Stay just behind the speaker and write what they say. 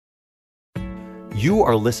You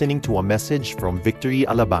are listening to a message from Victory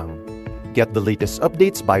Alabang. Get the latest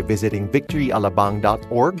updates by visiting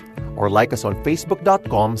victoryalabang.org or like us on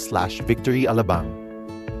facebook.com/victoryalabang.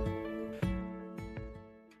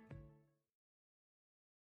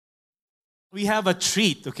 We have a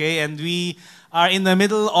treat, okay? And we are in the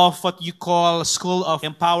middle of what you call School of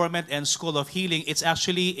Empowerment and School of Healing. It's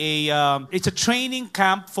actually it's a training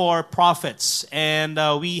camp for prophets. And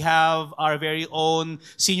we have our very own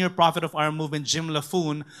senior prophet of our movement, Jim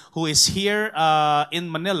Laffoon, who is here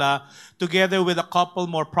in Manila, together with a couple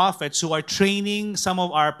more prophets who are training some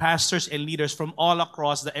of our pastors and leaders from all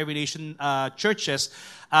across the Every Nation churches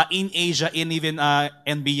in Asia and even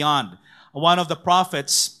and beyond. One of the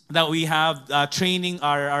prophets that we have training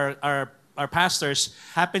our pastors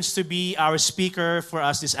happens to be our speaker for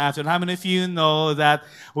us this afternoon. How many of you know that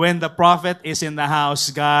when the prophet is in the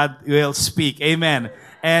house, God will speak? Amen.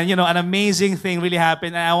 And an amazing thing really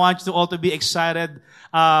happened. And I want you to all to be excited.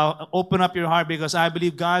 Open up your heart, because I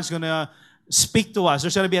believe God's going to speak to us.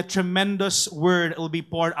 There's going to be a tremendous word that will be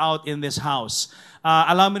poured out in this house.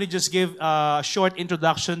 Allow me to just give a short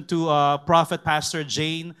introduction to Prophet Pastor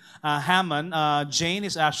Jane Hammond. Jane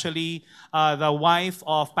is actually the wife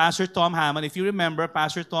of Pastor Tom Hammond. If you remember,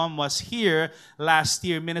 Pastor Tom was here last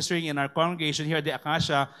year ministering in our congregation here at the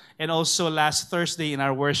Acacia, and also last Thursday in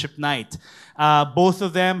our worship night. Both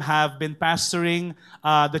of them have been pastoring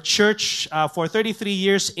the church for 33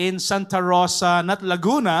 years in Santa Rosa, not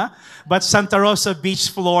Laguna, but Santa Rosa Beach,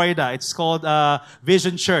 Florida. It's called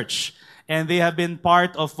Vision Church. And they have been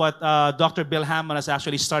part of what Dr. Bill Hammond has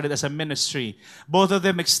actually started as a ministry. Both of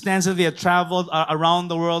them extensively have traveled around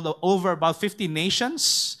the world, over about 50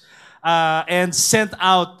 nations, and sent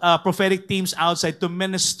out prophetic teams outside to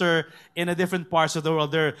minister in the different parts of the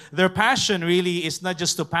world. Their passion really is not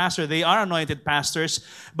just to pastor. They are anointed pastors,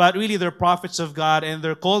 but really they're prophets of God, and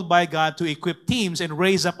they're called by God to equip teams and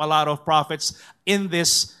raise up a lot of prophets in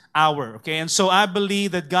this hour. Okay, and so I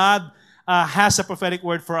believe that God has a prophetic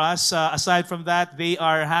word for us. Aside from that, they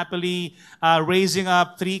are happily raising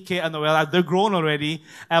up 3 kids. Well, they're grown already,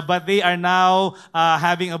 but they are now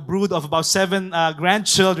having a brood of about 7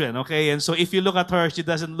 grandchildren. Okay, and so if you look at her, she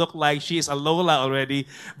doesn't look like she is a Lola already,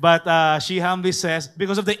 but she humbly says,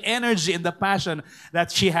 because of the energy and the passion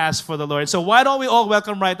that she has for the Lord. So why don't we all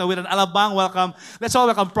welcome right now with an Alabang welcome? Let's all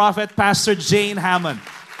welcome Prophet Pastor Jane Hammond.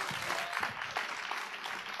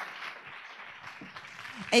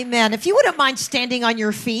 Amen. If you wouldn't mind standing on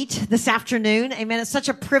your feet this afternoon. Amen. It's such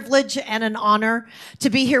a privilege and an honor to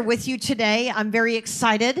be here with you today. I'm very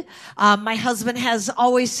excited. My husband has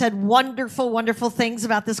always said wonderful, wonderful things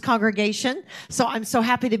about this congregation. So I'm so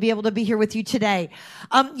happy to be able to be here with you today.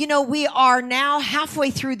 We are now halfway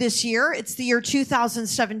through this year. It's the year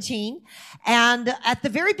 2017. And at the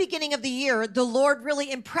very beginning of the year, the Lord really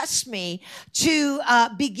impressed me to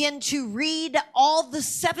begin to read all the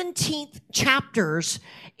 17th chapters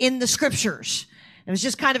in the scriptures. It was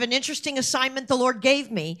just kind of an interesting assignment the Lord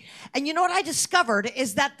gave me. And you know what I discovered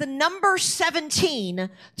is that the number 17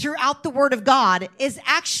 throughout the Word of God is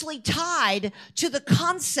actually tied to the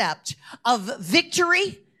concept of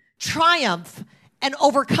victory, triumph, and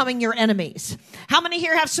overcoming your enemies. How many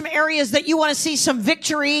here have some areas that you want to see some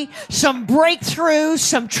victory, some breakthrough,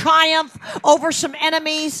 some triumph over some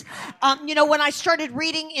enemies? When I started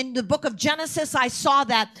reading in the book of Genesis, I saw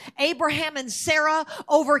that Abraham and Sarah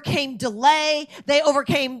overcame delay. They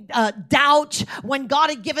overcame doubt. When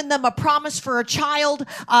God had given them a promise for a child,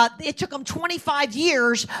 it took them 25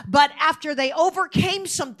 years, but after they overcame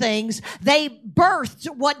some things, they birthed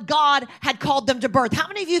what God had called them to birth. How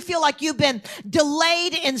many of you feel like you've been delayed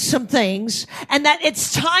in some things and that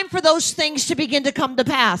it's time for those things to begin to come to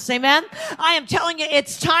pass? Amen. I am telling you,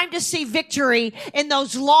 it's time to see victory in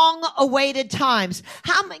those long awaited times.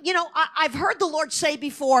 I've heard the Lord say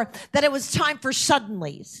before that it was time for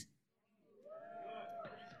suddenlies.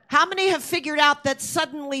 How many have figured out that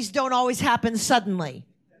suddenlies don't always happen suddenly?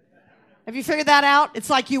 Have you figured that out?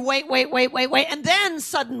 It's like you wait, and then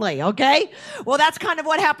suddenly, okay? Well, that's kind of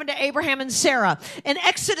what happened to Abraham and Sarah. In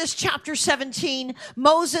Exodus chapter 17,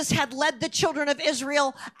 Moses had led the children of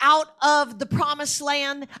Israel out of the promised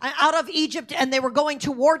land, out of Egypt, and they were going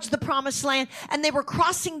towards the promised land, and they were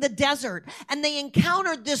crossing the desert, and they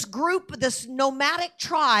encountered this group, this nomadic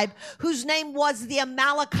tribe, whose name was the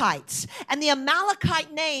Amalekites. And the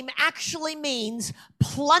Amalekite name actually means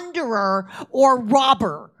plunderer or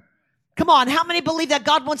robber. Come on, how many believe that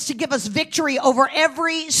God wants to give us victory over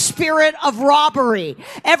every spirit of robbery?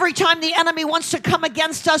 Every time the enemy wants to come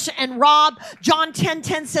against us and rob, John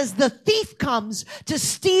 10:10 says, the thief comes to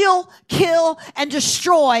steal, kill, and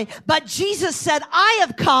destroy. But Jesus said, I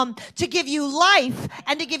have come to give you life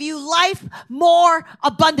and to give you life more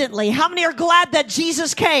abundantly. How many are glad that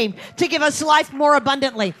Jesus came to give us life more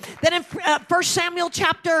abundantly? Then in 1 Samuel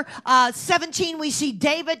chapter 17, we see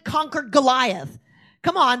David conquered Goliath.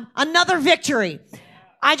 Come on, another victory.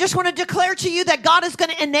 I just want to declare to you that God is going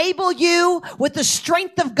to enable you with the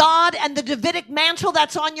strength of God and the Davidic mantle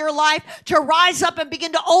that's on your life to rise up and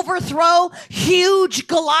begin to overthrow huge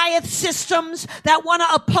Goliath systems that want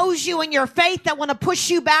to oppose you in your faith, that want to push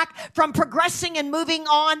you back from progressing and moving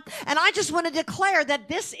on. And I just want to declare that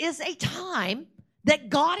this is a time that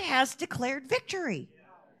God has declared victory.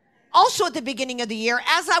 Also at the beginning of the year,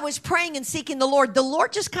 as I was praying and seeking the Lord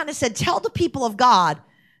just kind of said, tell the people of God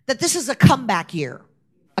that this is a comeback year.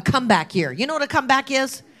 A comeback year. You know what a comeback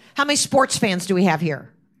is? How many sports fans do we have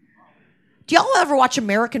here? Do y'all ever watch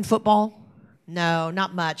American football? No,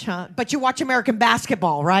 not much, huh? But you watch American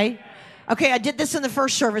basketball, right? Okay, I did this in the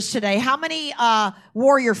first service today. How many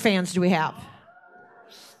Warrior fans do we have?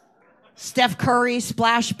 Steph Curry,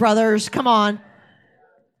 Splash Brothers, come on.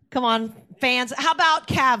 Come on, fans. How about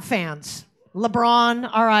Cavs fans? LeBron,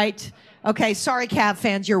 all right. Okay, sorry, Cavs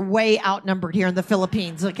fans. You're way outnumbered here in the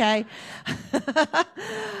Philippines, okay?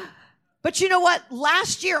 But you know what?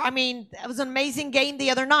 Last year, it was an amazing game the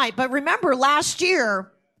other night. But remember, last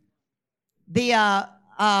year, there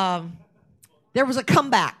was a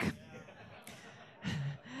comeback.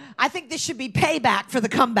 I think this should be payback for the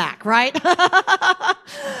comeback, right?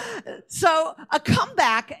 So a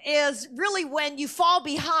comeback is really when you fall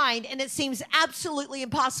behind and it seems absolutely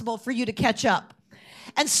impossible for you to catch up.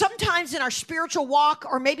 And sometimes in our spiritual walk,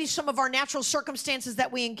 or maybe some of our natural circumstances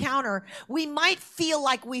that we encounter, we might feel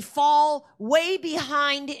like we fall way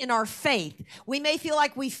behind in our faith. We may feel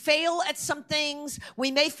like we fail at some things.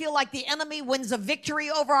 We may feel like the enemy wins a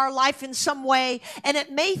victory over our life in some way. And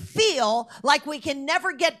it may feel like we can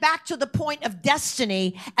never get back to the point of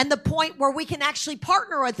destiny and the point where we can actually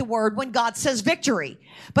partner with the word when God says victory.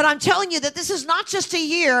 But I'm telling you that this is not just a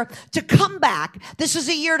year to come back. This is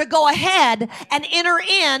a year to go ahead and enter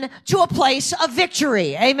in to a place of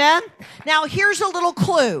victory. Amen. Now, here's a little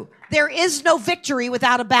clue. There is no victory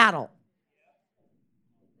without a battle.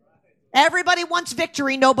 Everybody wants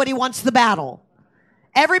victory. Nobody wants the battle.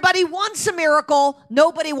 Everybody wants a miracle.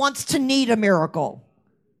 Nobody wants to need a miracle.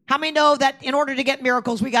 How many know that in order to get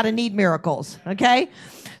miracles, we got to need miracles? Okay.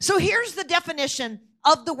 So here's the definition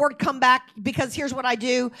of the word comeback, because here's what I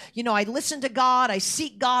do. You know, I listen to God, I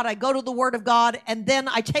seek God, I go to the word of God, and then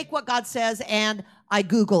I take what God says and I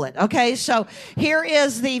Google it. Okay, so here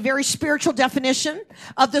is the very spiritual definition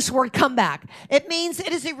of this word comeback. It means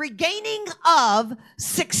it is a regaining of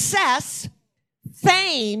success,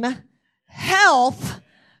 fame, health,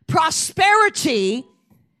 prosperity,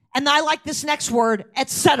 and I like this next word,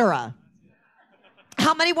 etc.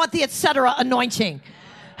 How many want the etc. anointing?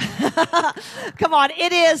 Come on.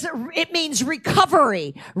 It means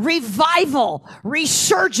recovery, revival,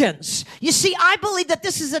 resurgence. You see, I believe that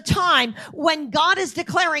this is a time when God is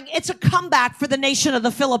declaring it's a comeback for the nation of the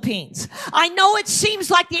Philippines. I know it seems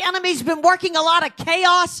like the enemy's been working a lot of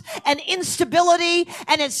chaos and instability,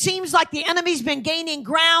 and it seems like the enemy's been gaining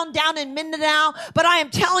ground down in Mindanao, but I am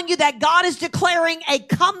telling you that God is declaring a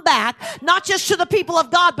comeback, not just to the people of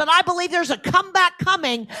God, but I believe there's a comeback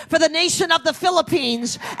coming for the nation of the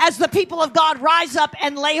Philippines as the people of God rise up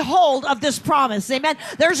and lay hold of this promise. Amen.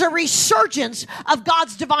 There's a resurgence of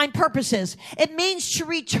God's divine purposes. It means to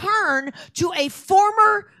return to a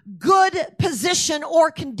former good position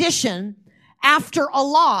or condition after a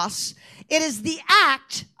loss. It is the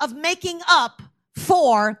act of making up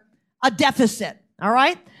for a deficit. All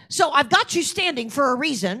right. So I've got you standing for a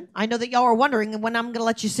reason. I know that y'all are wondering when I'm going to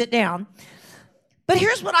let you sit down. But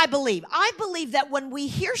here's what I believe. I believe that when we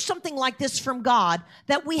hear something like this from God,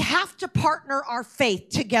 that we have to partner our faith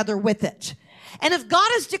together with it. And if God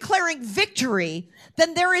is declaring victory,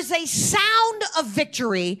 then there is a sound of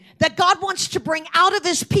victory that God wants to bring out of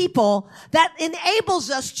his people that enables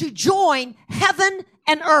us to join heaven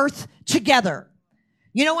and earth together.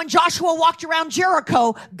 You know, when Joshua walked around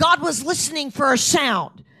Jericho, God was listening for a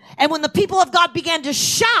sound. And when the people of God began to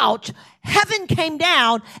shout, heaven came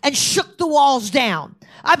down and shook the walls down.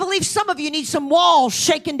 I believe some of you need some walls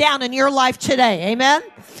shaken down in your life today. Amen.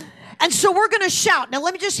 And so we're going to shout. Now,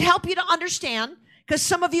 let me just help you to understand, because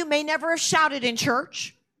some of you may never have shouted in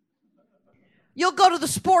church. You'll go to the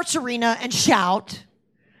sports arena and shout.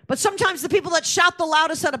 But sometimes the people that shout the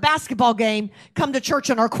loudest at a basketball game come to church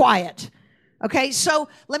and are quiet. Okay, so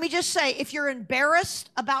let me just say, if you're embarrassed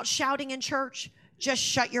about shouting in church, just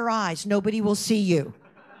shut your eyes. Nobody will see you.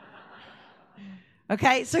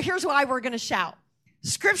 Okay, so here's why we're going to shout.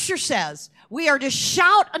 Scripture says we are to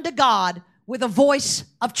shout unto God with a voice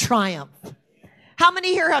of triumph. How many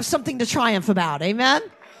here have something to triumph about? Amen?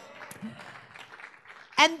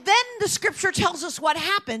 And then the scripture tells us what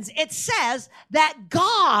happens. It says that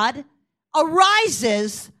God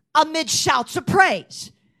arises amid shouts of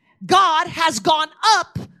praise. God has gone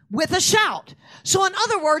up with a shout. So in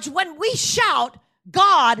other words, when we shout,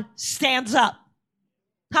 God stands up.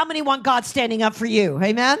 How many want God standing up for you?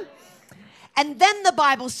 Amen? And then the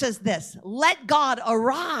Bible says this, let God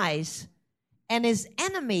arise and his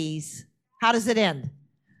enemies, how does it end?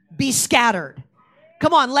 Be scattered.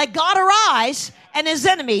 Come on, let God arise and his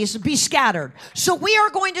enemies be scattered. So we are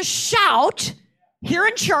going to shout here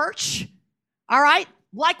in church, all right,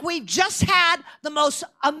 like we've just had the most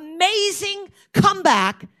amazing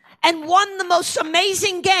comeback and won the most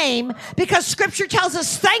amazing game, because scripture tells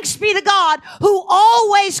us, thanks be to God who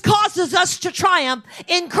always causes us to triumph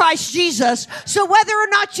in Christ Jesus. So whether or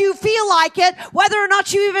not you feel like it, whether or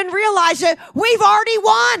not you even realize it, we've already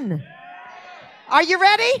won. Are you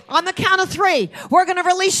ready? On the count of 3, we're going to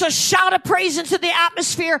release a shout of praise into the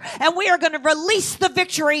atmosphere, and we are going to release the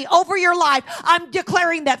victory over your life. I'm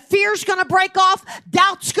declaring that fear's going to break off,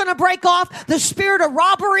 doubt's going to break off, the spirit of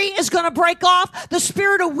robbery is going to break off, the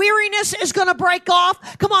spirit of weariness is going to break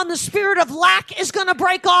off. Come on, the spirit of lack is going to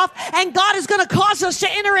break off, and God is going to cause us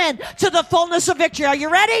to enter into the fullness of victory. Are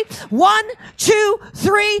you ready? 1, 2,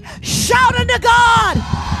 3, shout unto God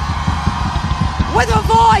with a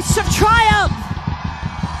voice of triumph.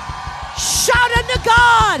 Shout unto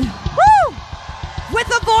God, woo, with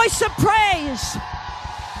a voice of praise.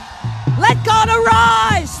 Let God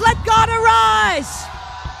arise. Let God arise.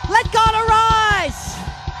 Let God arise.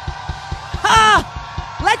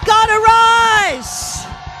 Let God arise.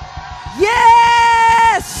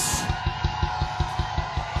 Yes.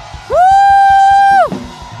 Woo.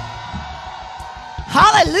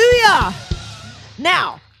 Hallelujah.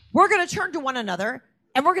 Now, we're going to turn to one another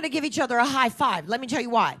and we're going to give each other a high five. Let me tell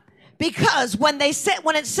you why. Because when it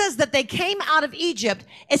says that they came out of Egypt,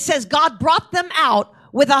 it says God brought them out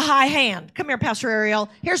with a high hand. Come here, Pastor Ariel.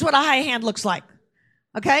 Here's what a high hand looks like.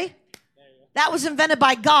 Okay? That was invented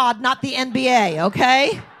by God, not the NBA.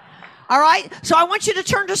 Okay? All right? So I want you to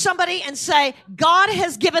turn to somebody and say, God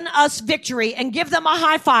has given us victory, and give them a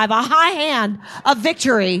high five, a high hand of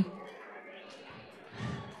victory.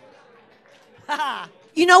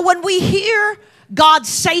 You know, when we hear God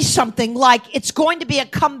say something like it's going to be a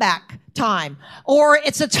comeback time or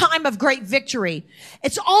it's a time of great victory,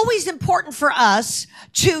 it's always important for us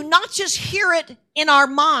to not just hear it in our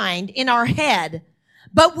mind, in our head,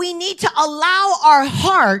 but we need to allow our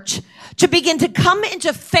heart to begin to come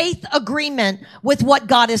into faith agreement with what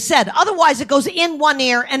God has said. Otherwise, it goes in one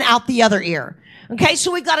ear and out the other ear. Okay,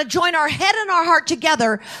 so we've got to join our head and our heart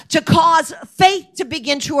together to cause faith to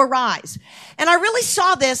begin to arise. And I really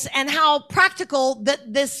saw this and how practical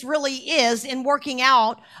that this really is in working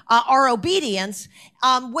out our obedience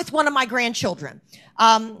with one of my grandchildren.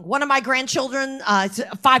 One of my grandchildren, it's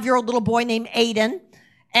a 5-year-old little boy named Aiden.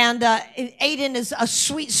 And Aiden is a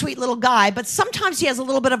sweet, sweet little guy, but sometimes he has a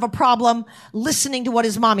little bit of a problem listening to what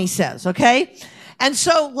his mommy says, okay? And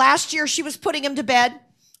so last year she was putting him to bed.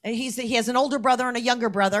 And he has an older brother and a younger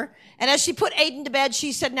brother. And as she put Aiden to bed,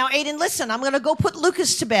 she said, now, Aiden, listen, I'm going to go put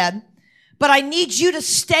Lucas to bed, but I need you to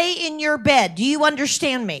stay in your bed. Do you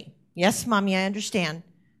understand me? Yes, Mommy, I understand.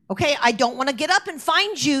 Okay, I don't want to get up and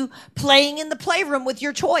find you playing in the playroom with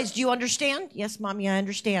your toys. Do you understand? Yes, Mommy, I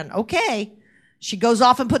understand. Okay. She goes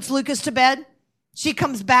off and puts Lucas to bed. She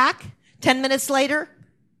comes back 10 minutes later,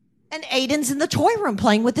 and Aiden's in the toy room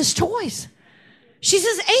playing with his toys. She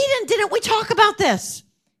says, Aiden, didn't we talk about this?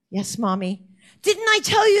 Yes, Mommy. Didn't I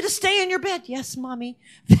tell you to stay in your bed? Yes, Mommy.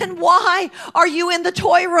 Then why are you in the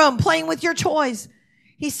toy room playing with your toys?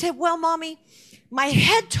 He said, well, Mommy, my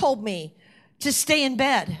head told me to stay in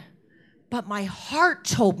bed, but my heart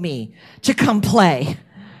told me to come play.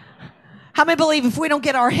 How many believe if we don't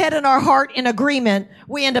get our head and our heart in agreement,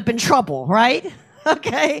 we end up in trouble, right?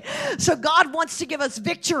 Okay, so God wants to give us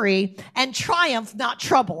victory and triumph, not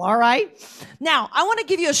trouble, all right? Now, I want to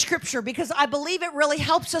give you a scripture because I believe it really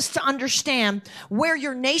helps us to understand where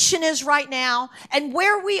your nation is right now and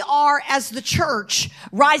where we are as the church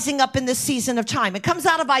rising up in this season of time. It comes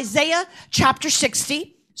out of Isaiah chapter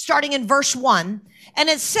 60, starting in verse 1, and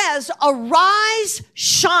it says, arise,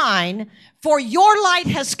 shine, for your light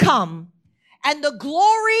has come, and the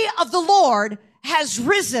glory of the Lord has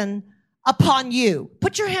risen upon you.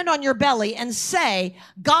 Put your hand on your belly and say,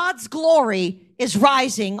 God's glory is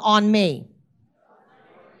rising on me.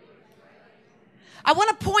 I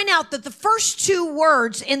want to point out that the first two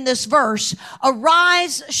words in this verse,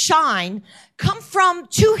 arise, shine, come from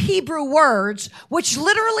two Hebrew words, which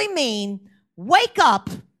literally mean wake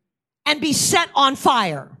up and be set on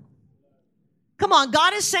fire. Come on,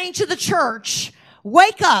 God is saying to the church,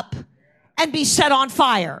 wake up and be set on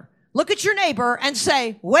fire. Look at your neighbor and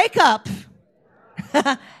say, wake up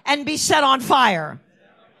and be set on fire.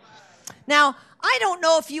 Now, I don't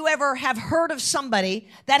know if you ever have heard of somebody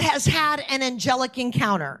that has had an angelic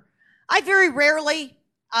encounter. I very rarely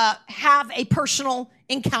have a personal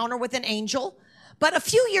encounter with an angel. But a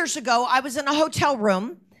few years ago, I was in a hotel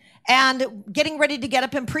room and getting ready to get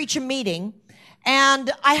up and preach a meeting. And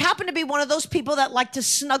I happen to be one of those people that like to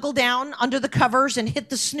snuggle down under the covers and hit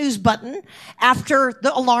the snooze button after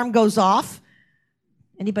the alarm goes off.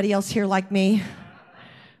 Anybody else here like me?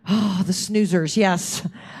 Oh, the snoozers, yes.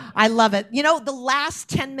 I love it. You know, the last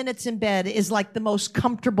 10 minutes in bed is like the most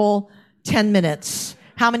comfortable 10 minutes.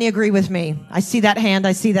 How many agree with me? I see that hand.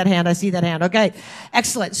 I see that hand. I see that hand. Okay.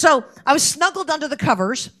 Excellent. So I was snuggled under the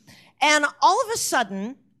covers and all of a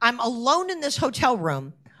sudden I'm alone in this hotel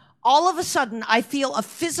room. All of a sudden I feel a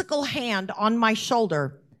physical hand on my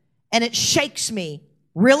shoulder and it shakes me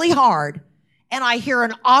really hard. And I hear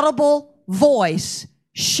an audible voice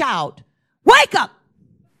shout, wake up.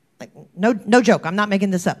 Like, no joke. I'm not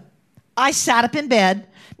making this up. I sat up in bed.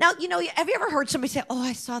 Now, you know, have you ever heard somebody say, oh,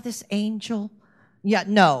 I saw this angel? Yeah,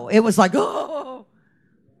 no. It was like, oh.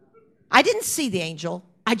 I didn't see the angel.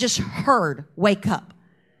 I just heard, wake up.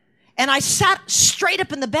 And I sat straight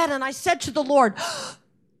up in the bed and I said to the Lord,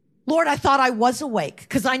 Lord, I thought I was awake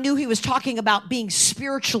because I knew he was talking about being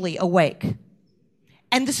spiritually awake.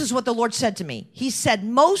 And this is what the Lord said to me. He said,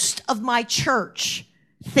 most of my church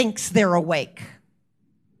thinks they're awake,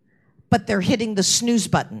 but they're hitting the snooze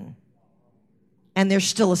button and they're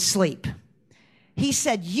still asleep. He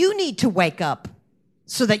said, you need to wake up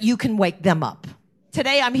so that you can wake them up.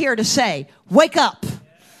 Today, I'm here to say, wake up.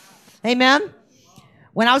 Amen.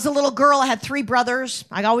 When I was a little girl, I had 3 brothers.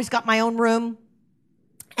 I always got my own room.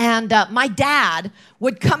 And my dad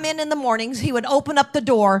would come in the mornings. He would open up the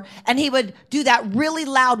door and he would do that really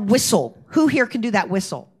loud whistle. Who here can do that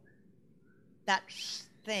whistle? That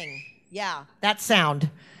thing. Yeah, that sound.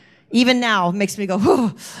 Even now, it makes me go,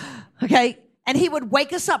 whew. Okay? And he would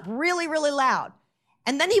wake us up really, really loud.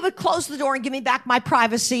 And then he would close the door and give me back my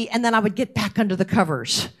privacy, and then I would get back under the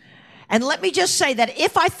covers. And let me just say that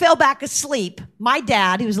if I fell back asleep, my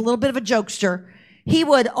dad, he was a little bit of a jokester, he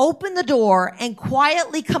would open the door and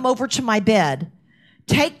quietly come over to my bed,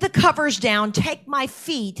 take the covers down, take my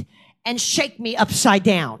feet, and shake me upside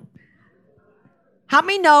down. How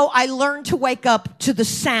many know I learned to wake up to the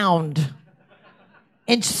sound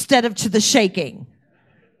instead of to the shaking?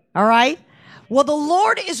 All right? Well, the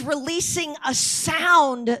Lord is releasing a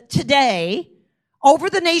sound today over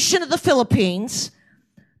the nation of the Philippines.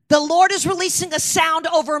 The Lord is releasing a sound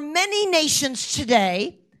over many nations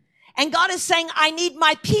today. And God is saying, I need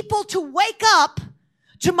my people to wake up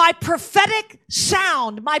to my prophetic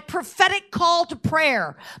sound, my prophetic call to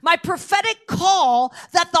prayer, my prophetic call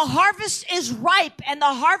that the harvest is ripe and the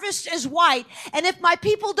harvest is white. And if my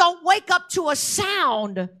people don't wake up to a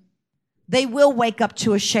sound, they will wake up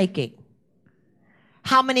to a shaking.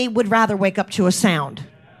 How many would rather wake up to a sound?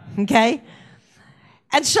 Okay?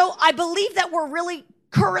 And so I believe that we're really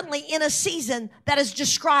currently in a season that is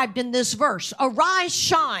described in this verse. Arise,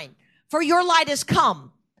 shine, for your light has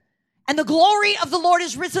come, and the glory of the Lord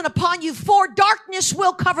is risen upon you, for darkness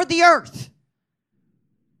will cover the earth.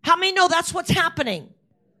 How many know that's what's happening?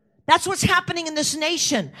 That's what's happening in this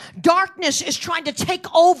nation. Darkness is trying to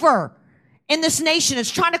take over in this nation.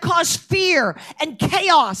 It's trying to cause fear and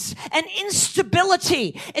chaos and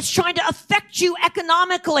instability. It's trying to affect you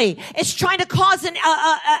economically. It's trying to cause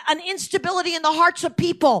an instability in the hearts of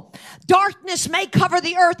people. Darkness may cover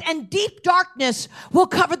the earth and deep darkness will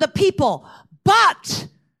cover the people. But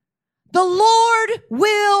the Lord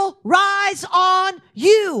will rise on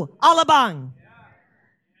you, Alabang.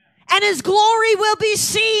 And his glory will be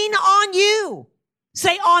seen on you.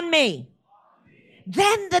 Say, on me.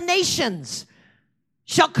 Then the nations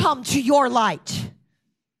shall come to your light,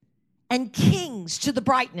 and kings to the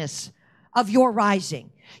brightness of your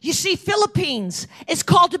rising. You see, Philippines is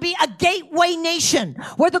called to be a gateway nation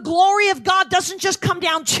where the glory of God doesn't just come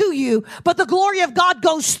down to you, but the glory of God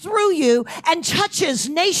goes through you and touches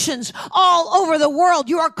nations all over the world.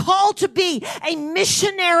 You are called to be a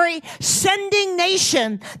missionary sending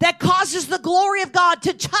nation that causes the glory of God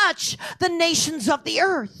to touch the nations of the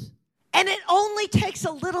earth. And it only takes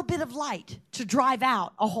a little bit of light to drive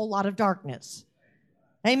out a whole lot of darkness.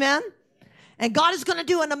 Amen? And God is going to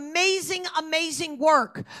do an amazing, amazing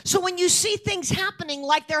work. So when you see things happening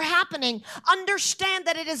like they're happening, understand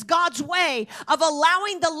that it is God's way of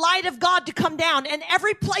allowing the light of God to come down. And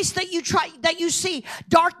every place that you see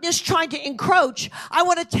darkness trying to encroach, I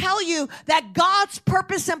want to tell you that God's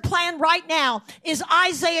purpose and plan right now is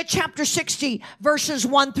Isaiah chapter 60, verses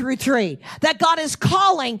 1 through 3. That God is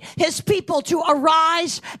calling his people to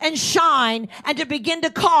arise and shine and to begin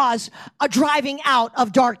to cause a driving out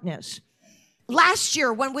of darkness. Last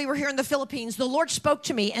year, when we were here in the Philippines, the Lord spoke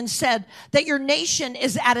to me and said that your nation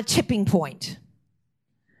is at a tipping point.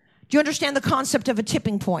 Do you understand the concept of a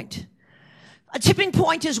tipping point? A tipping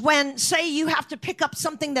point is when, say, you have to pick up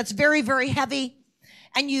something that's very, very heavy,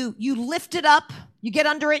 and you lift it up, you get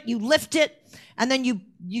under it, you lift it, and then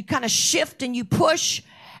you kind of shift and you push,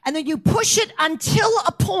 and then you push it until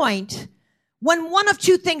a point when one of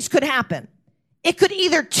two things could happen. It could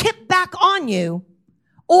either tip back on you,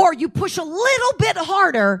 or you push a little bit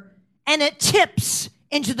harder and it tips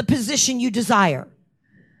into the position you desire.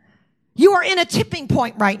 You are in a tipping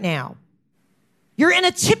point right now. You're in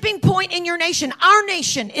a tipping point in your nation. Our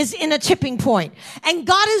nation is in a tipping point. And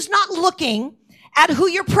God is not looking at who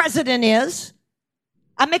your president is.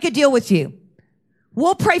 I make a deal with you.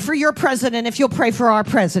 We'll pray for your president if you'll pray for our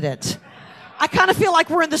president. I kind of feel like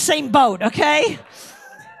we're in the same boat, okay?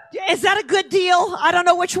 Is that a good deal? I don't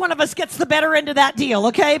know which one of us gets the better end of that deal,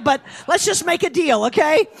 okay? But let's just make a deal,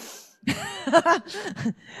 okay?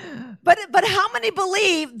 But how many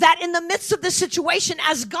believe that in the midst of this situation,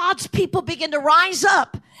 as God's people begin to rise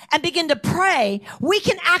up and begin to pray, we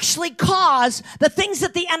can actually cause the things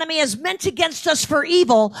that the enemy has meant against us for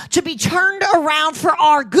evil to be turned around for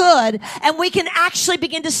our good, and we can actually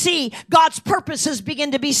begin to see God's purposes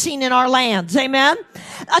begin to be seen in our lands. Amen?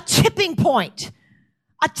 A tipping point.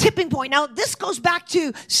 A tipping point. Now, this goes back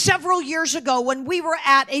to several years ago when we were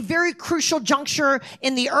at a very crucial juncture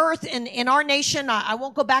in the earth, in our nation. I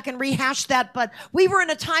won't go back and rehash that, but we were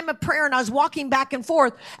in a time of prayer, and I was walking back and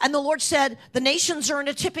forth, and the Lord said, the nations are in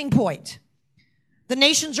a tipping point. The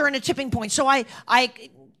nations are in a tipping point. So I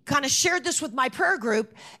kind of shared this with my prayer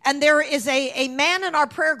group, and there is a man in our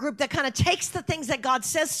prayer group that kind of takes the things that God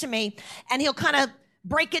says to me, and he'll kind of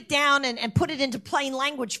break it down and put it into plain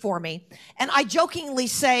language for me. And I jokingly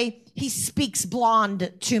say, he speaks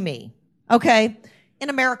blonde to me. Okay? In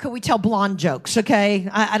America, we tell blonde jokes. Okay?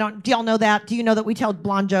 Do y'all know that? Do you know that we tell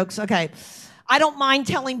blonde jokes? Okay. I don't mind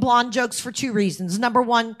telling blonde jokes for two reasons. Number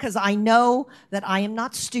one, because I know that I am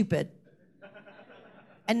not stupid.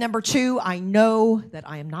 And number two, I know that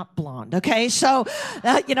I am not blonde. Okay? So,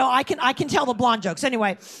 I can tell the blonde jokes.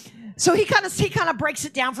 Anyway, so he kind of breaks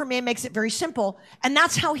it down for me and makes it very simple. And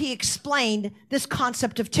that's how he explained this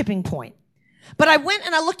concept of tipping point. But I went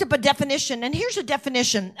and I looked up a definition, and here's a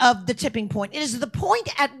definition of the tipping point. It is the point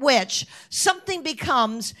at which something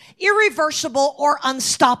becomes irreversible or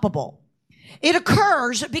unstoppable. It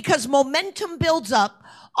occurs because momentum builds up,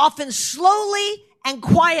 often slowly and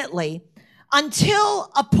quietly,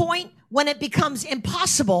 until a point when it becomes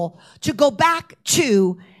impossible to go back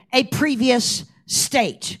to a previous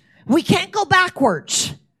state. We can't go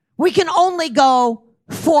backwards. We can only go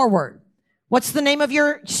forward. What's the name of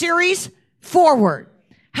your series? Forward.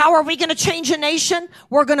 How are we going to change a nation?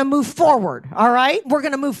 We're going to move forward, all right? We're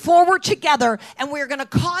going to move forward together, and we're going to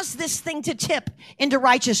cause this thing to tip into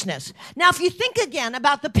righteousness. Now, if you think again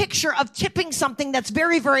about the picture of tipping something that's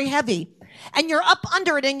very, very heavy, and you're up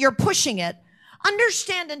under it and you're pushing it,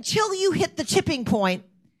 understand until you hit the tipping point,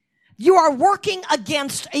 you are working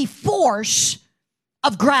against a force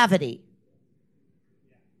of gravity.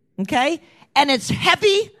 Okay? And it's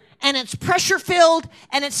heavy, and it's pressure filled,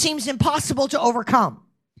 and it seems impossible to overcome.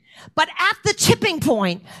 But at the tipping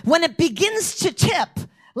point, when it begins to tip,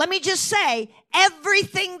 let me just say,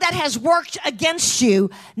 everything that has worked against you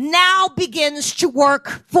now begins to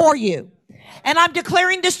work for you. And I'm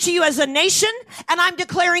declaring this to you as a nation, and I'm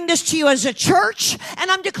declaring this to you as a church,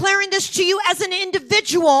 and I'm declaring this to you as an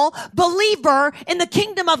individual believer in the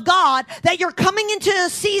kingdom of God, that you're coming into a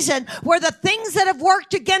season where the things that have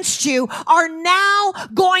worked against you are now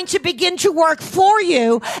going to begin to work for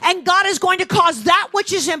you, and God is going to cause that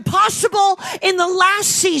which is impossible in the last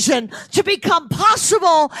season to become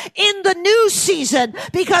possible in the new season,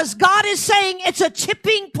 because God is saying it's a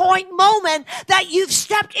tipping point moment that you've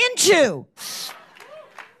stepped into.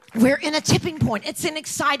 We're in a tipping point. It's an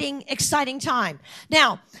exciting, exciting time.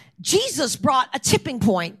 Now, Jesus brought a tipping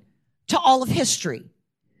point to all of history.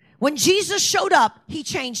 When Jesus showed up, he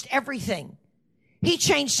changed everything. He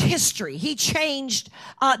changed history. He changed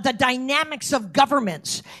the dynamics of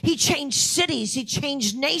governments. He changed cities. He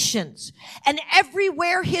changed nations. And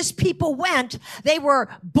everywhere his people went, they were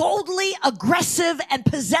boldly aggressive and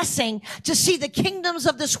possessing to see the kingdoms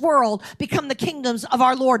of this world become the kingdoms of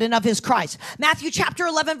our Lord and of his Christ. Matthew chapter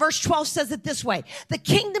 11 verse 12 says it this way. The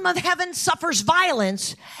kingdom of heaven suffers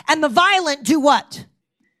violence, and the violent do what?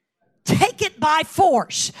 Take it by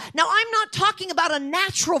force. Now, I'm not talking about a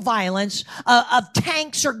natural violence of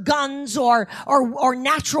tanks or guns or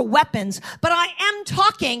natural weapons, but I am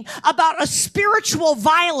talking about a spiritual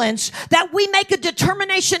violence that we make a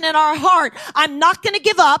determination in our heart. I'm not going to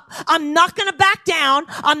give up. I'm not going to back down.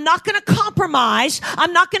 I'm not going to compromise.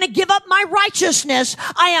 I'm not going to give up my righteousness.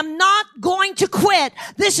 I am not going to quit.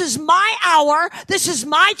 This is my hour. This is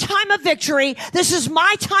my time of victory. This is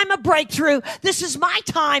my time of breakthrough. This is my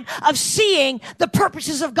time of seeing the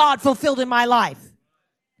purposes of God fulfilled in my life.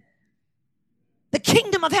 The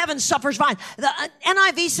kingdom of heaven suffers violence. The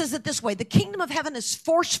NIV says it this way. The kingdom of heaven is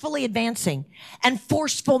forcefully advancing, and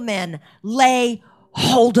forceful men lay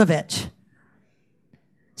hold of it.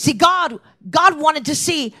 See, God wanted to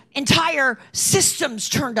see entire systems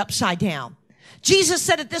turned upside down. Jesus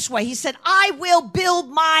said it this way. He said, I will build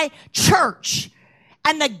my church,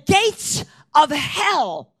 and the gates of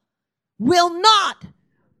hell will not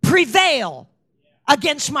prevail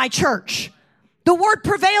against my church. The word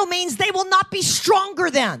prevail means they will not be stronger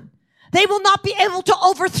than. They will not be able to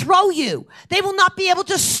overthrow you. They will not be able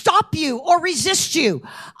to stop you or resist you.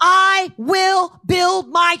 I will build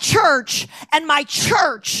my church, and my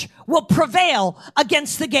church will prevail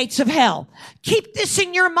against the gates of hell. Keep this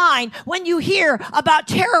in your mind when you hear about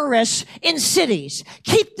terrorists in cities.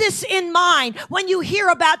 Keep this in mind when you hear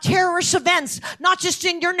about terrorist events, not just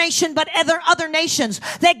in your nation, but other nations,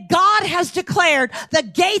 that God has declared the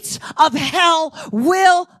gates of hell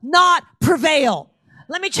will not prevail.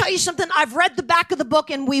 Let me tell you something. I've read the back of the book,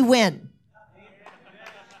 and we win.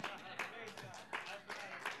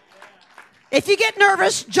 If you get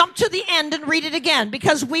nervous, jump to the end and read it again,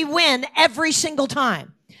 because we win every single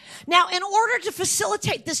time. Now, in order to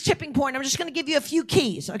facilitate this tipping point, I'm just going to give you a few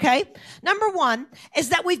keys, okay? Number one is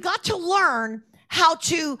that we've got to learn how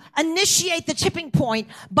to initiate the tipping point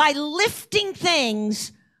by lifting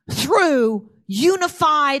things through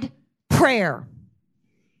unified prayer.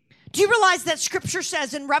 Do you realize that scripture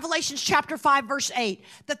says in Revelation chapter 5 verse 8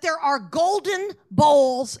 that there are golden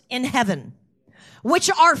bowls in heaven, which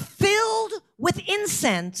are filled with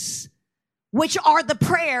incense, which are the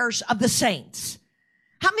prayers of the saints?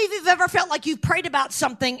 How many of you have ever felt like you've prayed about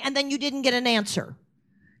something and then you didn't get an answer?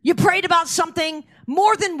 You prayed about something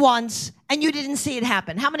more than once and you didn't see it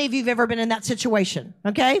happen. How many of you have ever been in that situation?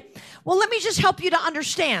 Okay? Well, let me just help you to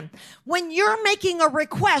understand. When you're making a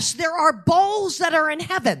request, there are bowls that are in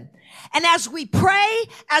heaven. And as we pray,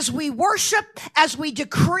 as we worship, as we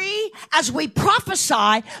decree, as we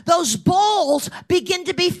prophesy, those bowls begin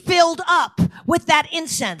to be filled up with that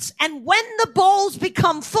incense. And when the bowls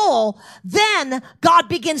become full, then God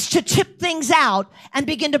begins to tip things out and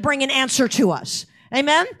begin to bring an answer to us.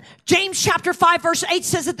 Amen. James chapter 5 verse 8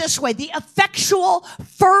 says it this way. The effectual,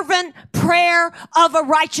 fervent prayer of a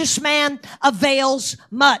righteous man avails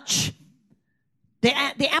much.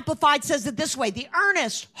 The Amplified says it this way. The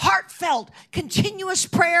earnest, heartfelt, continuous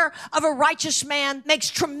prayer of a righteous man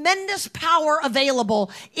makes tremendous power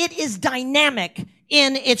available. It is dynamic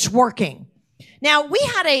in its working. Now, we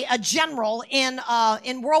had a general in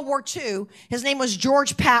World War II. His name was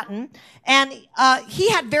George Patton, and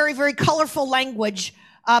he had very, very colorful language,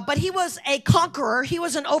 but he was a conqueror. He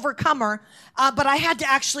was an overcomer, but I had to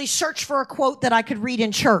actually search for a quote that I could read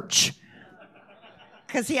in church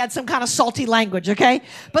because he had some kind of salty language, okay?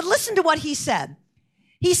 But listen to what he said.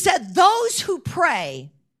 He said, those who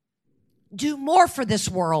pray do more for this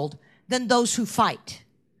world than those who fight.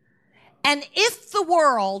 And if the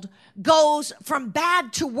world goes from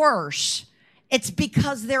bad to worse, it's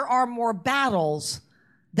because there are more battles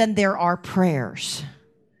than there are prayers.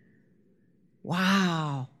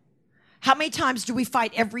 Wow. How many times do we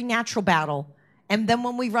fight every natural battle, and then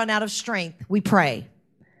when we run out of strength, we pray?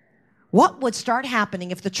 What would start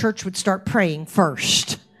happening if the church would start praying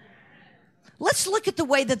first? Let's look at the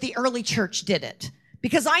way that the early church did it,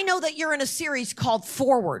 because I know that you're in a series called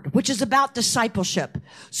Forward, which is about discipleship.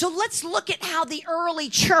 So let's look at how the early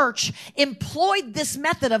church employed this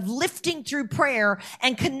method of lifting through prayer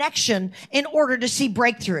and connection in order to see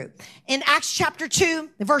breakthrough. In Acts chapter 2,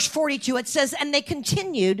 verse 42, it says, and they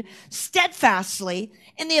continued steadfastly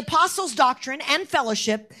in the apostles' doctrine and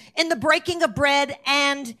fellowship, in the breaking of bread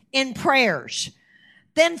and in prayers.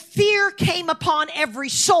 Then fear came upon every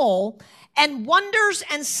soul, and wonders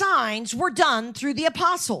and signs were done through the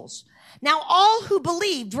apostles. Now all who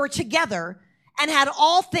believed were together and had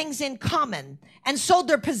all things in common, and sold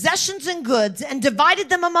their possessions and goods and divided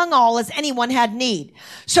them among all as anyone had need.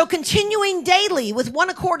 So continuing daily with one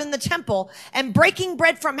accord in the temple and breaking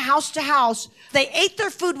bread from house to house, they ate their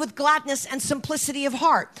food with gladness and simplicity of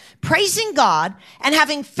heart, praising God and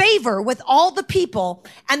having favor with all the people.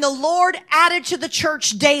 And the Lord added to the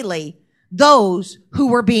church daily those who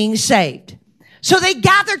were being saved. So they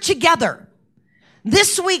gathered together.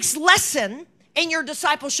 This week's lesson in your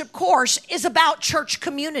discipleship course is about church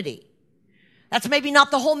community. That's maybe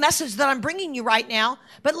not the whole message that I'm bringing you right now,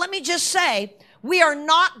 but let me just say, we are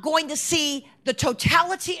not going to see the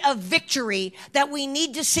totality of victory that we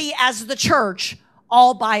need to see as the church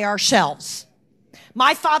all by ourselves.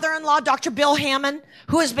 My father-in-law, Dr. Bill Hammond,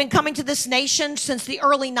 who has been coming to this nation since the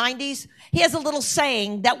early 90s, he has a little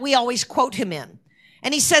saying that we always quote him in.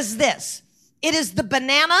 And he says this: it is the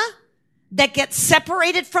banana that gets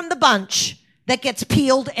separated from the bunch that gets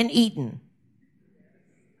peeled and eaten.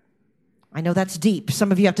 I know that's deep.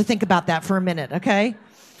 Some of you have to think about that for a minute, okay?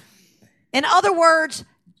 In other words,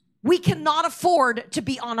 we cannot afford to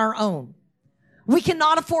be on our own. We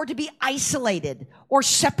cannot afford to be isolated or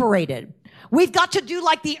separated. We've got to do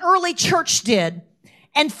like the early church did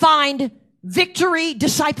and find victory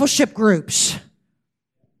discipleship groups.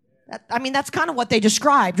 That's kind of what they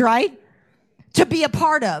described, right? To be a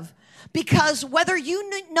part of. Because whether you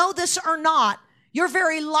know this or not, your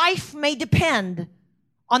very life may depend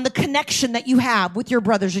on the connection that you have with your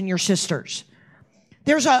brothers and your sisters.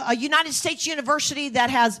 There's a United States university that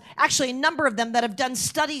has, actually a number of them that have done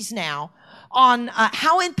studies now on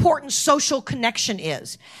how important social connection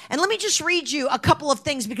is. And let me just read you a couple of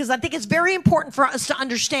things because I think it's very important for us to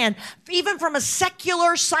understand, even from a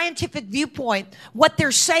secular scientific viewpoint, what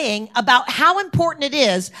they're saying about how important it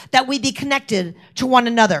is that we be connected to one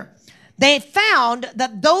another. They found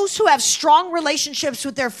that those who have strong relationships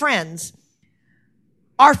with their friends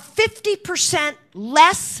are 50%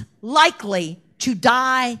 less likely to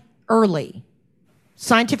die early.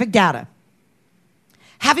 Scientific data.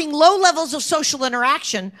 Having low levels of social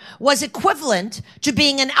interaction was equivalent to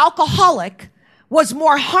being an alcoholic, was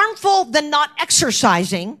more harmful than not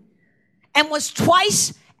exercising, and was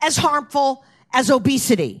twice as harmful as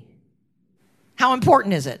obesity. How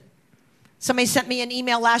important is it? Somebody sent me an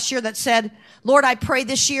email last year that said, Lord, I pray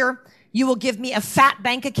this year you will give me a fat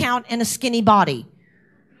bank account and a skinny body.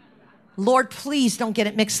 Lord, please don't get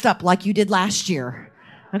it mixed up like you did last year.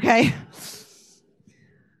 Okay?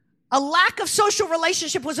 A lack of social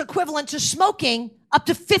relationship was equivalent to smoking up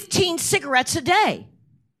to 15 cigarettes a day.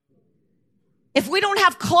 If we don't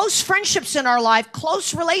have close friendships in our life,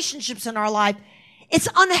 close relationships in our life, it's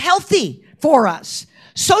unhealthy for us.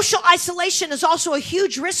 Social isolation is also a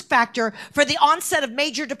huge risk factor for the onset of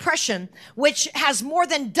major depression, which has more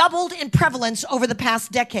than doubled in prevalence over the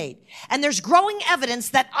past decade. And there's growing evidence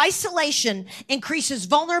that isolation increases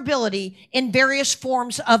vulnerability in various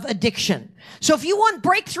forms of addiction. So if you want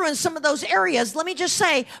breakthrough in some of those areas, let me just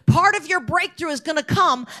say, part of your breakthrough is going to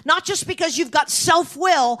come not just because you've got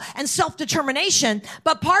self-will and self-determination,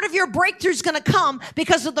 but part of your breakthrough is going to come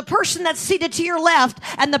because of the person that's seated to your left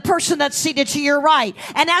and the person that's seated to your right.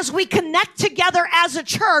 And as we connect together as a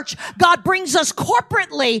church, God brings us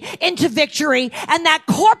corporately into victory, and that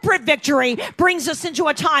corporate victory brings us into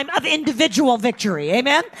a time of individual victory.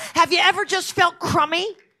 Amen? Have you ever just felt crummy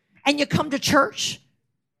and you come to church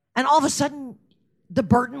and all of a sudden the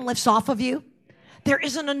burden lifts off of you? There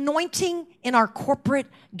is an anointing in our corporate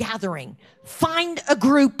gathering. Find a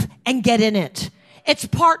group and get in it. It's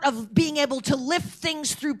part of being able to lift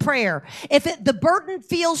things through prayer. If the burden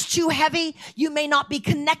feels too heavy, you may not be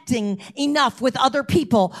connecting enough with other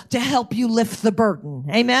people to help you lift the burden.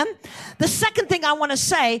 Amen? The second thing I want to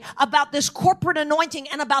say about this corporate anointing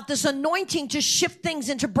and about this anointing to shift things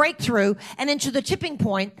into breakthrough and into the tipping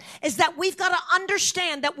point is that we've got to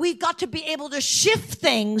understand that we've got to be able to shift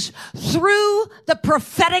things through the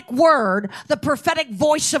prophetic word, the prophetic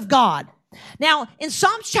voice of God. Now, in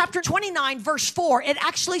Psalms chapter 29, verse 4, it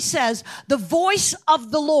actually says, the voice of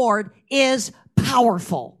the Lord is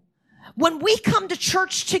powerful. When we come to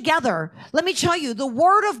church together, let me tell you, the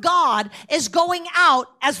word of God is going out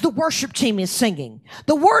as the worship team is singing.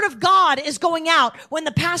 The word of God is going out when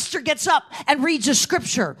the pastor gets up and reads a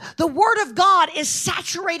scripture. The word of God is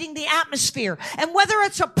saturating the atmosphere. And whether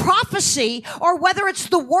it's a prophecy or whether it's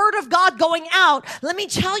the word of God going out, let me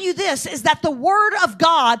tell you this, is that the word of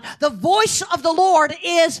God, the voice of the Lord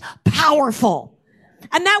is powerful.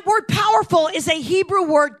 And that word powerful is a Hebrew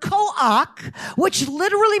word, koach, which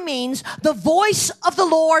literally means the voice of the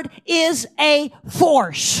Lord is a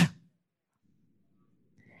force.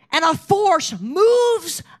 and a force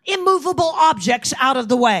moves immovable objects out of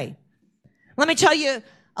the way. Let me tell you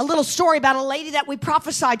a little story about a lady that we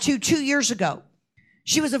prophesied to 2 years ago.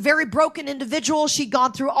 She was a very broken individual. She'd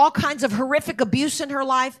gone through all kinds of horrific abuse in her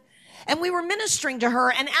life. And we were ministering to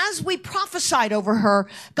her. And as we prophesied over her,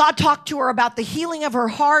 God talked to her about the healing of her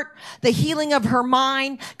heart, the healing of her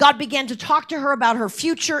mind. God began to talk to her about her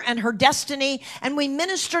future and her destiny. And we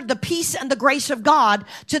ministered the peace and the grace of God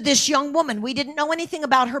to this young woman. We didn't know anything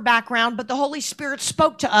about her background, but the Holy Spirit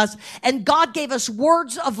spoke to us. And God gave us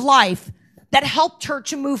words of life that helped her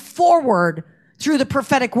to move forward through the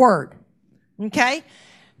prophetic word. Okay?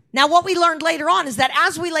 Now, what we learned later on is that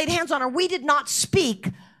as we laid hands on her, we did not speak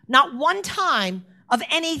not one time of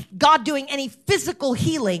any God doing any physical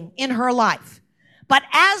healing in her life. But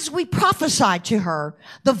as we prophesied to her,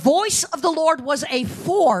 the voice of the Lord was a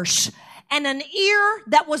force, and an ear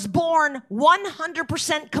that was born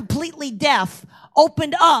 100% completely deaf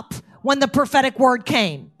opened up when the prophetic word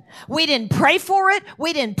came. We didn't pray for it.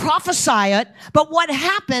 We didn't prophesy it. But what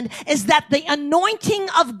happened is that the anointing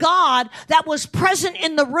of God that was present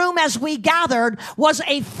in the room as we gathered was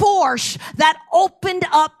a force that opened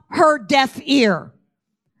up her deaf ear.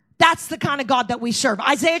 That's the kind of God that we serve.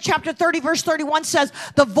 Isaiah chapter 30 verse 31 says,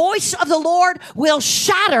 the voice of the Lord will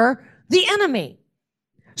shatter the enemy.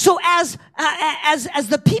 So as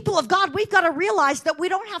the people of God, we've got to realize that we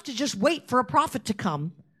don't have to just wait for a prophet to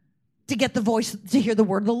come to get the voice, to hear the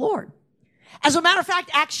word of the Lord. As a matter of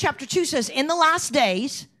fact, Acts chapter 2 says, in the last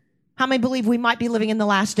days, how many believe we might be living in the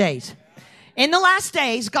last days? In the last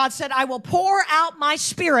days, God said, I will pour out my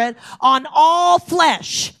spirit on all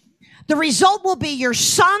flesh. The result will be your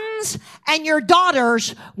sons and your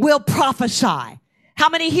daughters will prophesy. How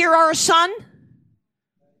many here are a son?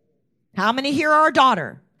 How many here are a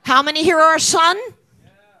daughter? How many here are a son?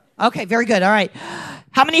 Okay, very good. All right.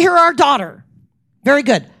 How many here are a daughter? Very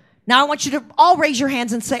good. Now I want you to all raise your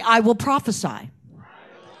hands and say, I will prophesy.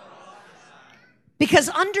 Because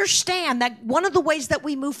understand that one of the ways that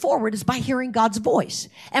we move forward is by hearing God's voice.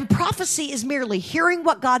 And prophecy is merely hearing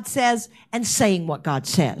what God says and saying what God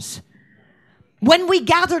says. When we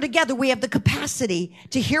gather together, we have the capacity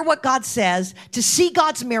to hear what God says, to see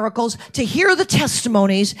God's miracles, to hear the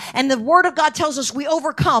testimonies, and the word of God tells us we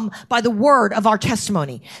overcome by the word of our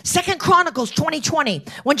testimony. 2 Chronicles 20:20,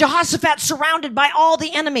 when Jehoshaphat surrounded by all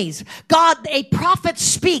the enemies, God, a prophet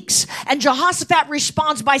speaks, and Jehoshaphat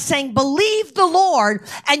responds by saying, believe the Lord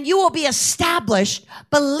and you will be established.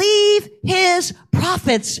 Believe his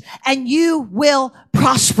prophets and you will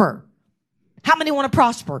prosper. How many want to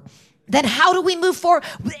prosper? Then how do we move forward?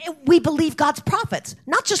 We believe God's prophets,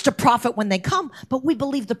 not just a prophet when they come, but we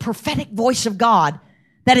believe the prophetic voice of God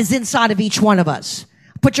that is inside of each one of us.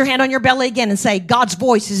 Put your hand on your belly again and say, God's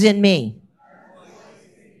voice is in me.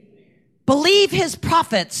 Believe his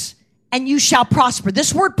prophets and you shall prosper.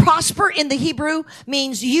 This word prosper in the Hebrew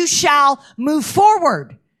means you shall move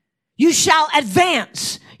forward. You shall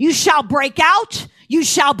advance. You shall break out. You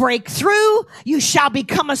shall break through. You shall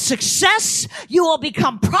become a success. You will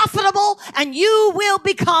become profitable and you will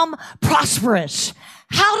become prosperous.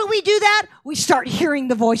 How do we do that? We start hearing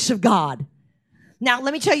the voice of God. Now,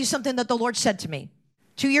 let me tell you something that the Lord said to me.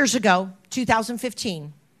 2 years ago,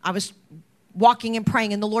 2015, I was walking and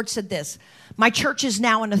praying and the Lord said this, my church is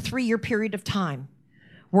now in a 3-year period of time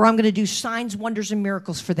where I'm going to do signs, wonders, and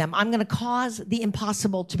miracles for them. I'm going to cause the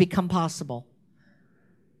impossible to become possible.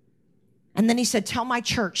 And then he said, tell my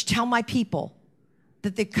church, tell my people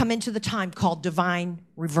that they come into the time called divine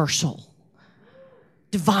reversal.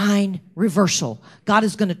 Divine reversal. God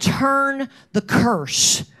is going to turn the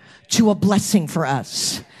curse to a blessing for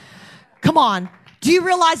us. Come on. Do you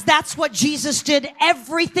realize that's what Jesus did?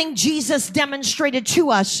 Everything Jesus demonstrated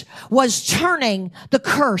to us was turning the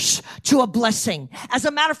curse to a blessing. As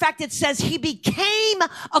a matter of fact, it says he became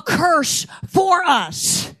a curse for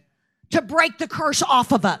us to break the curse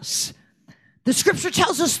off of us. The scripture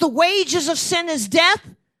tells us the wages of sin is death.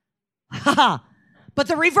 But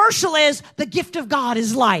the reversal is the gift of God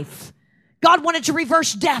is life. God wanted to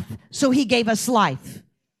reverse death, so he gave us life.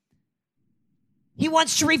 He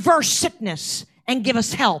wants to reverse sickness and give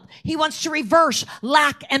us health. He wants to reverse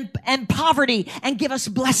lack and poverty and give us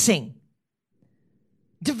blessing.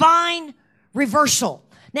 Divine reversal.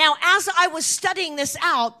 Now, as I was studying this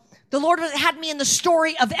out, the Lord had me in the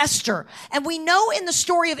story of Esther. And we know in the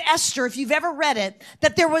story of Esther, if you've ever read it,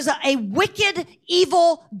 that there was a wicked,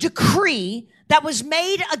 evil decree that was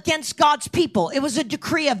made against God's people. It was a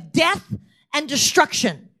decree of death and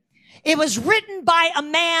destruction. It was written by a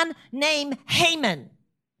man named Haman.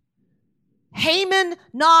 Haman,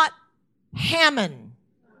 not Hammond.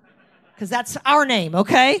 Because that's our name,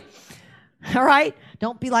 okay? All right?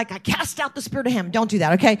 Don't be like, I cast out the spirit of Haman. Don't do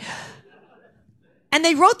that, okay? And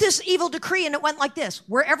they wrote this evil decree, and it went like this.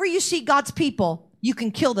 Wherever you see God's people, you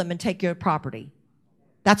can kill them and take your property.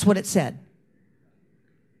 That's what it said.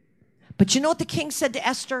 But you know what the king said to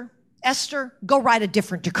Esther? Esther, go write a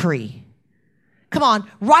different decree. Come on,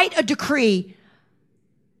 write a decree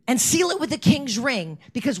and seal it with the king's ring,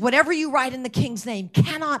 because whatever you write in the king's name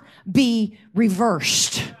cannot be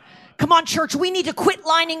reversed. Come on, church, we need to quit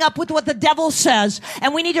lining up with what the devil says,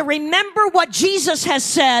 and we need to remember what Jesus has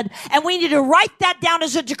said, and we need to write that down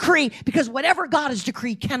as a decree, because whatever God has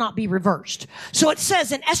decreed cannot be reversed. So it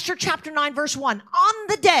says in Esther chapter 9, verse 1, on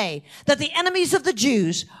the day that the enemies of the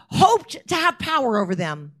Jews hoped to have power over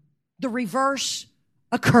them, the reverse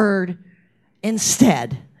occurred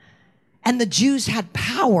instead. And the Jews had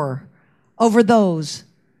power over those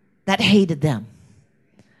that hated them.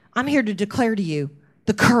 I'm here to declare to you,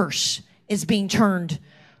 the curse is being turned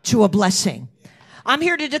to a blessing. I'm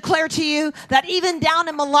here to declare to you that even down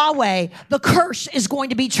in Malawi, the curse is going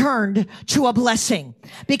to be turned to a blessing,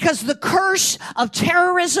 because the curse of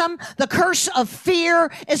terrorism, the curse of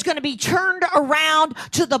fear is going to be turned around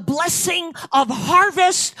to the blessing of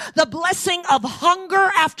harvest, the blessing of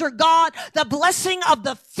hunger after God, the blessing of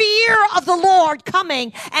the fear of the Lord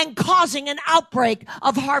coming and causing an outbreak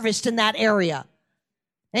of harvest in that area.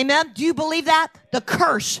 Amen. Do you believe that? The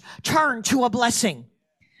curse turned to a blessing.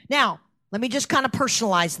 Now, let me just kind of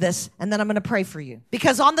personalize this, and then I'm going to pray for you.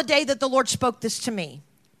 Because on the day that the Lord spoke this to me,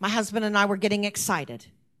 my husband and I were getting excited.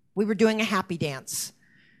 We were doing a happy dance.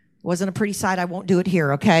 It wasn't a pretty sight. I won't do it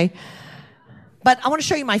here, okay? But I want to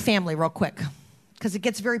show you my family real quick, because it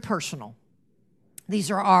gets very personal. These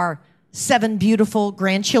are our 7 beautiful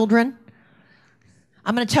grandchildren.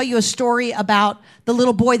 I'm going to tell you a story about the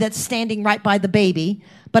little boy that's standing right by the baby,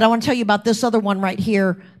 but I want to tell you about this other one right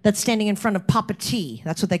here that's standing in front of Papa T.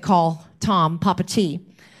 That's what they call Tom, Papa T.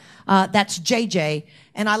 That's JJ.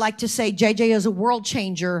 And I like to say JJ is a world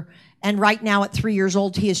changer. And right now at 3 years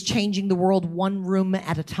old, he is changing the world one room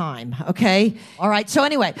at a time. Okay. All right. So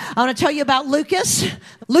anyway, I want to tell you about Lucas.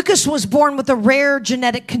 Lucas was born with a rare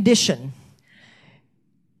genetic condition.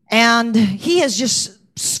 And he has just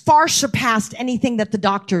far surpassed anything that the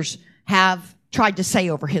doctors have tried to say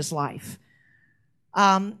over his life.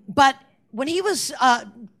 But when he was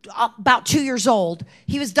about 2 years old,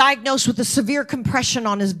 he was diagnosed with a severe compression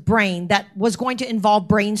on his brain that was going to involve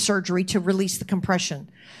brain surgery to release the compression.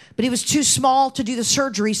 But he was too small to do the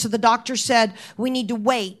surgery, so the doctor said, we need to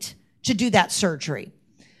wait to do that surgery.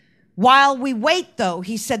 While we wait, though,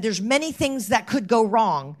 he said there's many things that could go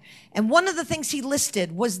wrong. And one of the things he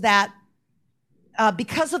listed was that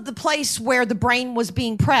because of the place where the brain was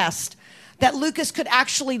being pressed, that Lucas could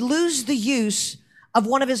actually lose the use of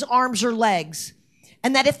one of his arms or legs.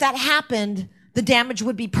 And that if that happened, the damage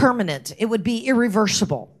would be permanent. It would be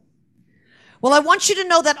irreversible. Well, I want you to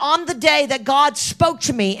know that on the day that God spoke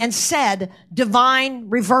to me and said, divine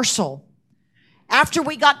reversal, after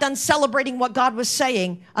we got done celebrating what God was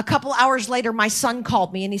saying, a couple hours later, my son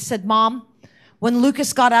called me and he said, Mom, when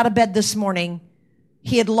Lucas got out of bed this morning,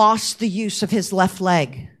 he had lost the use of his left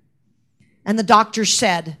leg. And the doctor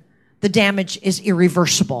said, the damage is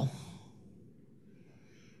irreversible.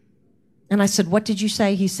 And I said, what did you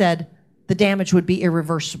say? He said, the damage would be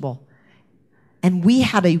irreversible. And we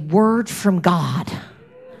had a word from God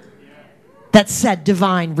that said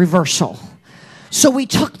divine reversal. So we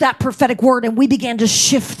took that prophetic word and we began to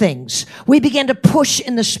shift things. We began to push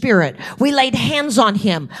in the spirit. We laid hands on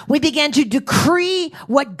him. We began to decree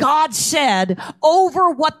what God said over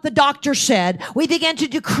what the doctor said. We began to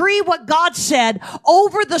decree what God said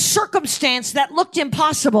over the circumstance that looked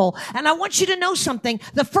impossible. And I want you to know something.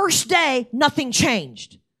 The first day, nothing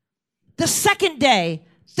changed. The second day,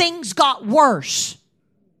 things got worse.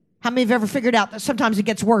 How many have ever figured out that sometimes it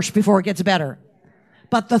gets worse before it gets better?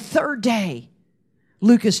 But the third day,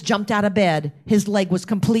 Lucas jumped out of bed. His leg was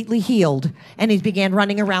completely healed, and he began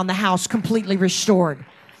running around the house completely restored.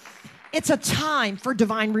 It's a time for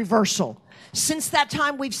divine reversal. Since that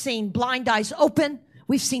time, we've seen blind eyes open.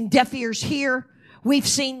 We've seen deaf ears hear. We've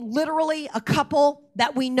seen literally a couple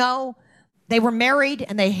that we know. They were married,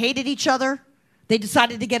 and they hated each other. They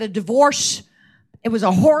decided to get a divorce. It was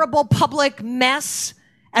a horrible public mess.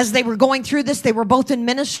 As they were going through this, they were both in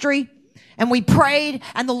ministry. And we prayed,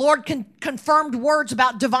 and the Lord confirmed words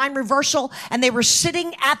about divine reversal. And they were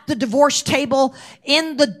sitting at the divorce table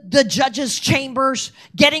in the judge's chambers,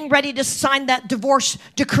 getting ready to sign that divorce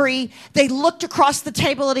decree. They looked across the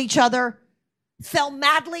table at each other. fell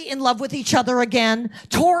madly in love with each other again,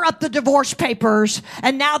 tore up the divorce papers,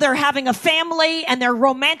 and now they're having a family and they're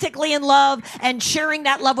romantically in love and sharing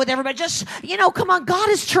that love with everybody. Just, come on, God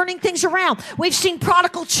is turning things around. We've seen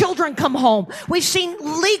prodigal children come home. We've seen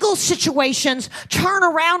legal situations turn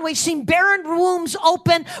around. We've seen barren wombs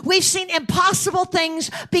open. We've seen impossible things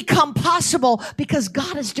become possible because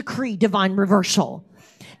God has decreed divine reversal.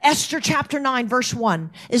 Esther chapter 9 verse 1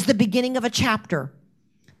 is the beginning of a chapter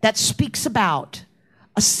that speaks about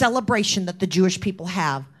a celebration that the Jewish people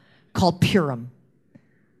have called Purim.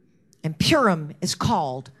 And Purim is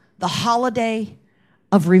called the holiday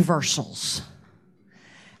of reversals.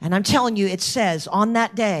 And I'm telling you, it says on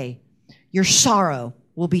that day, your sorrow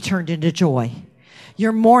will be turned into joy.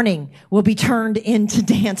 Your mourning will be turned into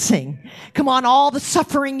dancing. Come on, all the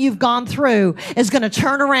suffering you've gone through is going to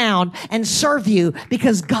turn around and serve you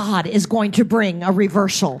because God is going to bring a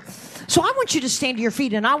reversal. So I want you to stand to your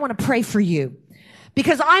feet and I want to pray for you.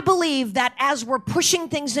 Because I believe that as we're pushing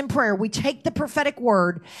things in prayer, we take the prophetic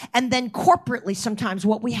word and then corporately sometimes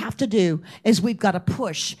what we have to do is we've got to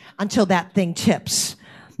push until that thing tips.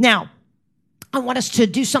 Now, I want us to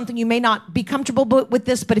do something. You may not be comfortable with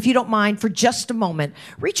this, but if you don't mind, for just a moment,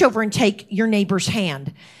 reach over and take your neighbor's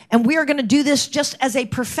hand. And we are going to do this just as a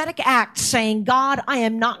prophetic act saying, God, I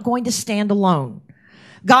am not going to stand alone.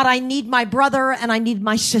 God, I need my brother and I need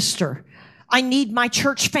my sister. I need my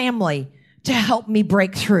church family to help me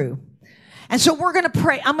break through. And so we're going to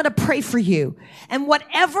pray. I'm going to pray for you. And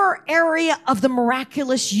whatever area of the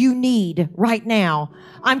miraculous you need right now,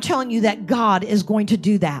 I'm telling you that God is going to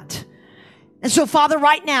do that. And so, Father,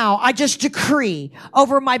 right now, I just decree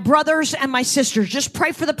over my brothers and my sisters, just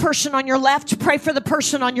pray for the person on your left, pray for the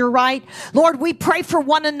person on your right. Lord, we pray for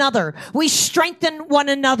one another. We strengthen one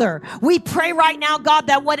another. We pray right now, God,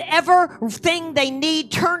 that whatever thing they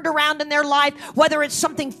need turned around in their life, whether it's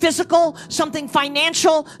something physical, something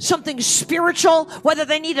financial, something spiritual, whether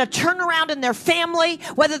they need a turnaround in their family,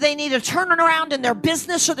 whether they need a turnaround in their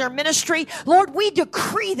business or their ministry, Lord, we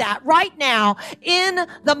decree that right now in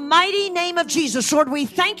the mighty name of Jesus. Lord, we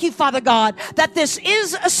thank you, Father God, that this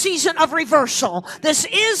is a season of reversal. This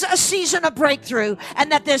is a season of breakthrough,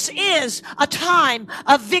 and that this is a time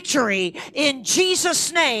of victory in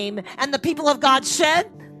Jesus' name. And the people of God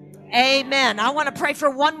said, amen. I want to pray for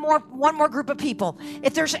one more group of people.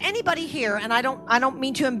 If there's anybody here, and I don't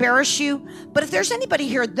mean to embarrass you, but if there's anybody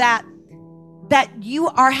here that you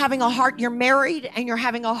are having you're married and you're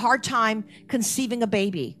having a hard time conceiving a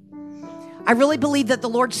baby, I really believe that the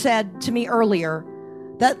Lord said to me earlier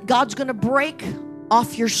that God's going to break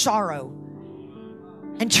off your sorrow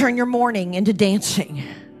and turn your mourning into dancing.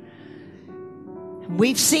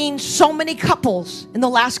 We've seen so many couples in the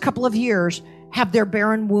last couple of years have their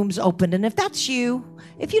barren wombs opened. And if that's you,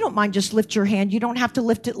 if you don't mind, just lift your hand. You don't have to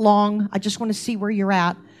lift it long. I just want to see where you're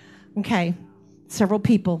at. Okay. Several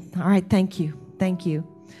people. All right. Thank you. Thank you.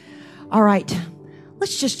 All right.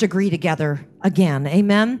 Let's just agree together again.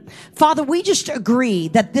 Amen. Father, we just agree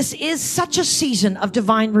that this is such a season of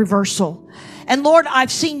divine reversal. And Lord,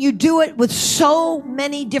 I've seen you do it with so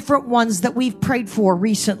many different ones that we've prayed for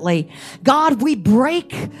recently. God, we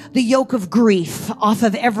break the yoke of grief off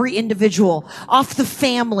of every individual, off the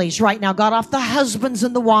families right now, God, off the husbands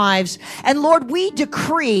and the wives. And Lord, we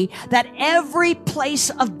decree that every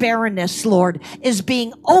place of barrenness, Lord, is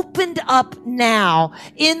being opened up now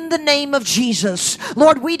in the name of Jesus.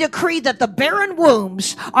 Lord, we decree that the barren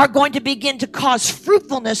wombs are going to begin to cause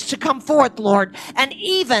fruitfulness to come forth, Lord, and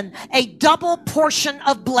even a double portion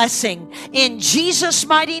of blessing in Jesus'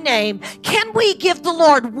 mighty name. Can we give the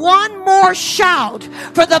Lord one more shout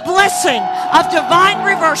for the blessing of divine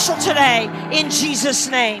reversal today in Jesus'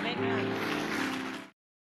 name? Amen.